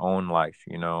in your own life,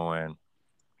 and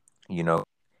you know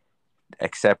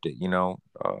accept it,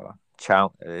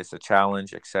 it's a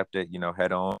challenge, accept it,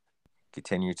 head on,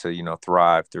 continue to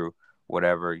thrive through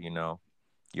whatever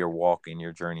your walk and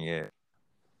your journey is.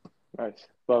 Nice.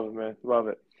 Love it, man. Love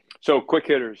it. So quick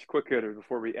hitters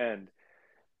before we end.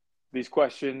 These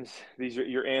questions,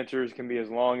 your answers can be as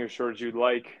long or short as you'd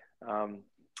like.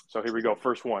 So here we go.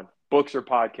 First one: books or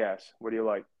podcasts? What do you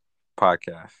like?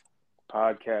 Podcast.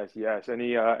 Podcast, yes.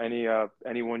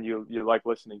 Anyone you like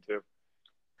listening to?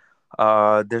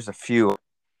 There's a few.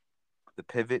 The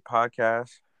Pivot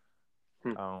podcast.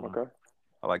 Okay.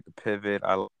 I like the Pivot.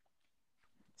 I like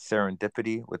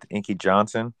Serendipity with Inky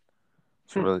Johnson.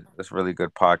 It's really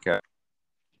good podcast.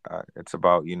 It's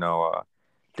about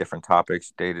different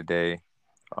topics day to day.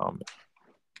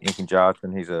 Inky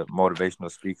Johnson, he's a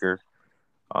motivational speaker.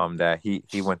 That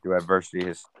he went through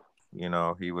adversity.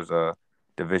 He was a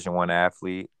Division I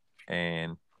athlete,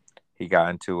 and he got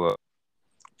into a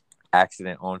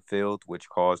accident on field, which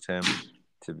caused him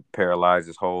to paralyze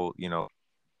his whole, and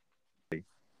Okay.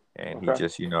 he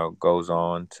just, goes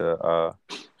on to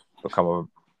become a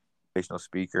motivational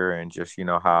speaker, and just,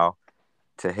 how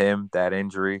to him that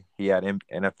injury, he had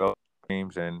NFL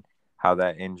dreams, and how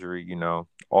that injury,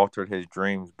 altered his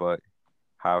dreams, but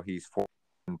how he's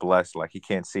blessed, like he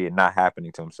can't see it not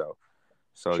happening to himself.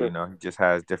 So, Sure. he just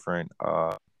has different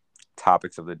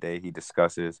topics of the day he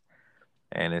discusses,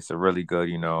 and it's a really good,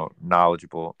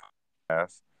 knowledgeable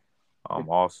podcast.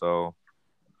 Also,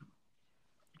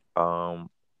 I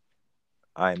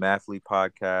Am Athlete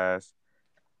podcast.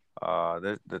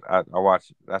 I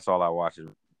watch. That's all I watch is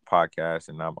podcasts,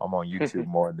 and I'm on YouTube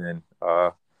more than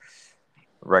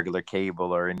regular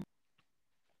cable or any.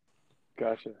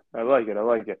 Gotcha. I like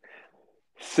it.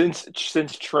 Since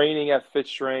training at Fit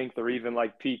Strength, or even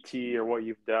like PT or what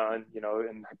you've done,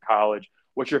 in college,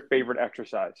 what's your favorite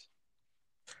exercise?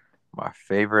 My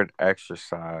favorite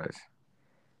exercise,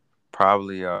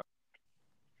 probably. I'm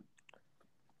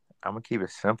gonna keep it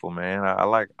simple, man. I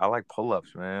like pull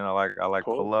ups, man. I like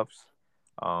Pull. pull ups.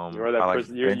 You are that I like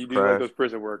prison. bench You do like press. those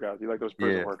prison workouts. You like those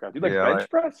prison Yeah, workouts. You like yeah, bench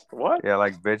press? What? I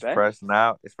like bench Bench? press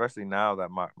now, especially now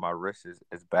that my wrist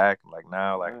is back. Like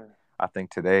now, like Uh, I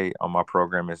think today on my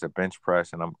program is a bench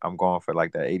press, and I'm going for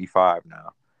like that 85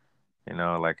 now.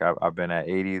 Like I've been at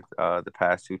 80 the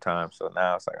past 2 times, so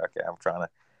now it's like, okay, I'm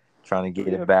trying to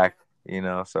get yeah. it back.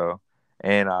 So,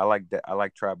 and I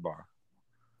like trap bar.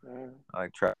 Uh, I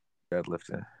like trap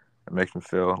deadlifting. It makes me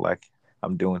feel like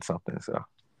I'm doing something. So,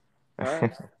 all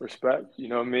right. Respect. You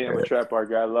know me. I'm a yeah, trap bar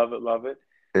guy. Love it. Love it.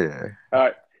 yeah. All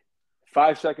right.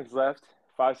 5 seconds left.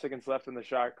 5 seconds left on the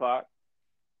shot clock.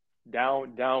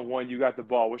 Down one. You got the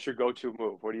ball. What's your go-to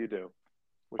move? What do you do?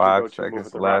 What's your Five go-to move seconds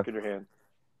with the rock left. in your hand?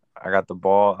 I got the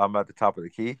ball. I'm at the top of the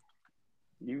key.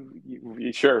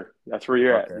 You sure? That's where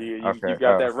you're at. Okay. You Okay.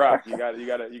 got that rock. You got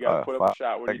to put up a Five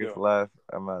shot. What are you seconds doing? left.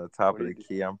 I'm at the top What of do you the do?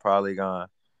 key. I'm probably gonna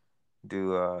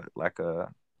do like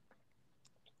a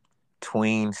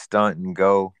tween stunt and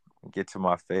go get to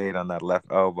my fade on that left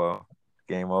elbow.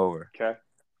 Game over. Okay.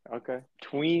 Okay.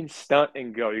 Tween, stunt,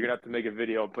 and go. You're gonna have to make a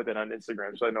video and put that on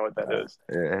Instagram so I know what that is.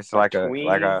 It's A like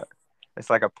tween, it's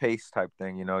like a pace type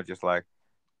thing, just like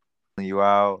you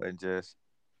out and just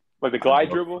like the I glide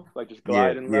go, dribble, like just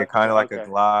glide and yeah, left. kind of like a Okay.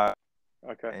 glide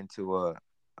Okay. into a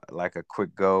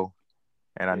quick go,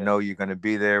 and I Yeah. know you're gonna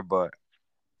be there, but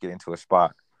get into a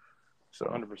spot. So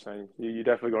 100%. You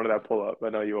definitely going to that pull up. I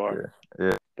know you are.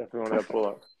 yeah. Definitely going to that pull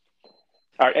up.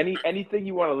 All right. Anything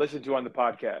you want to listen to on the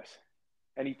podcast?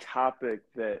 Any topic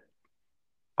that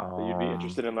you'd be Um,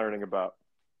 interested in learning about?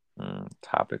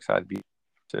 topics I'd be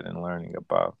interested in learning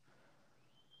about.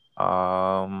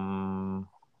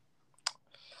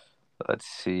 Let's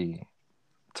see.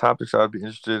 Topics I'd be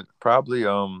interested probably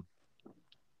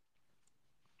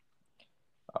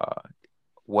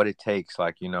what it takes,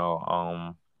 like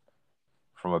from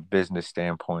a business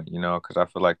standpoint, because I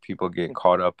feel like people get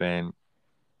caught up in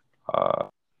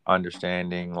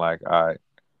understanding like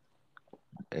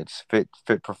it's fit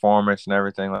performance and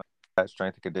everything like that,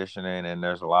 strength and conditioning, and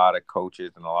there's a lot of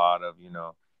coaches and a lot of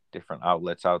different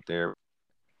outlets out there,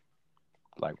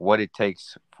 like what it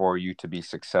takes for you to be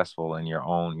successful in your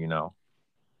own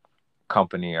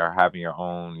company or having your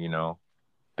own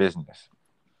business.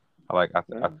 I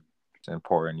think it's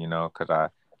important, because I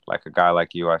like a guy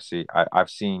like you. I've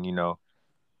seen you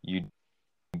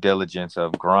diligence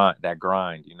of grind,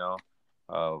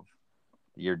 of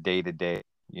your day to day.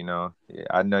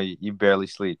 I know you barely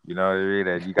sleep. You know what I mean?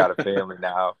 And you got a family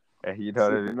now, and you know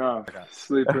what I Sleep mean. enough.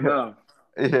 Sleep enough.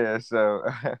 Yeah. So,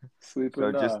 Sleep so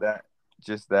enough.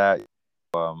 just that,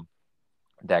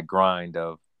 that grind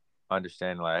of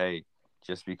understanding, like, hey,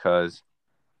 just because,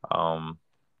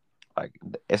 like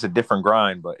it's a different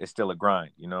grind, but it's still a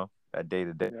grind. That day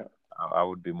to day. Yeah. I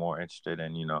would be more interested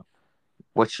in,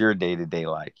 what's your day to day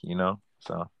like.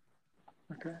 So.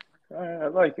 Okay. All right, I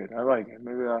like it. I like it.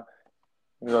 Maybe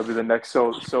that'll be the next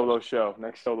solo show.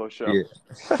 Next solo show. Yeah.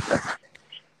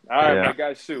 All right, Yeah. my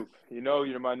guy Soup.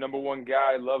 You're my number one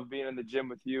guy. Love being in the gym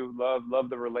with you. Love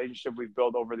the relationship we've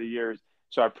built over the years.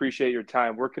 So I appreciate your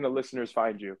time. Where can the listeners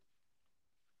find you?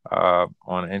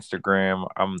 On Instagram,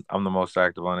 I'm the most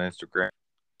active on Instagram,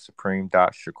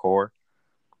 supreme.shakur.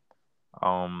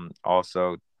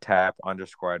 Also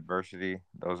tap_adversity.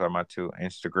 Those are my two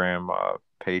Instagram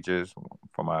pages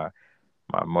for my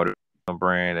motivational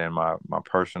brand and my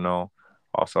personal.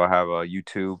 Also, I have a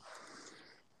YouTube.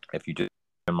 If you just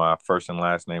in my first and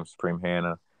last name, Supreme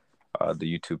Hannah,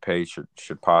 the YouTube page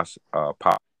should pop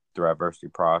through Adversity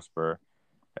Prosper.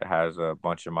 It has a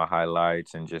bunch of my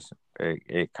highlights and just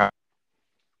it kind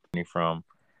of me from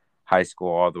high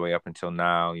school all the way up until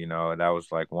now. That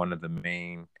was like one of the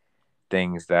main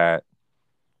things that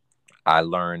I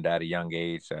learned at a young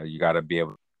age. You got to be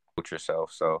able to coach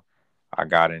yourself. So I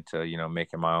got into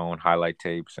making my own highlight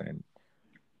tapes and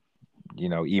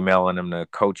emailing them to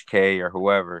Coach K or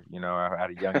whoever. At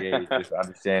a young age, just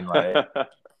understand like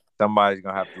somebody's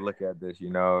gonna have to look at this.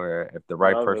 If the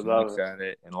right Love it. person Love looks it. at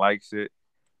it and likes it,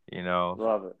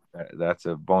 Love it. that's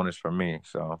a bonus for me.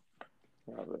 So.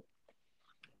 Love it.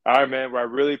 All right, man. Well, I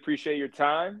really appreciate your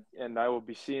time, and I will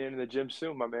be seeing you in the gym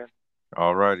soon, my man.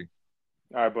 All righty.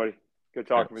 All right, buddy. Good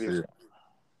talking with See you. ya.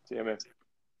 See you, man.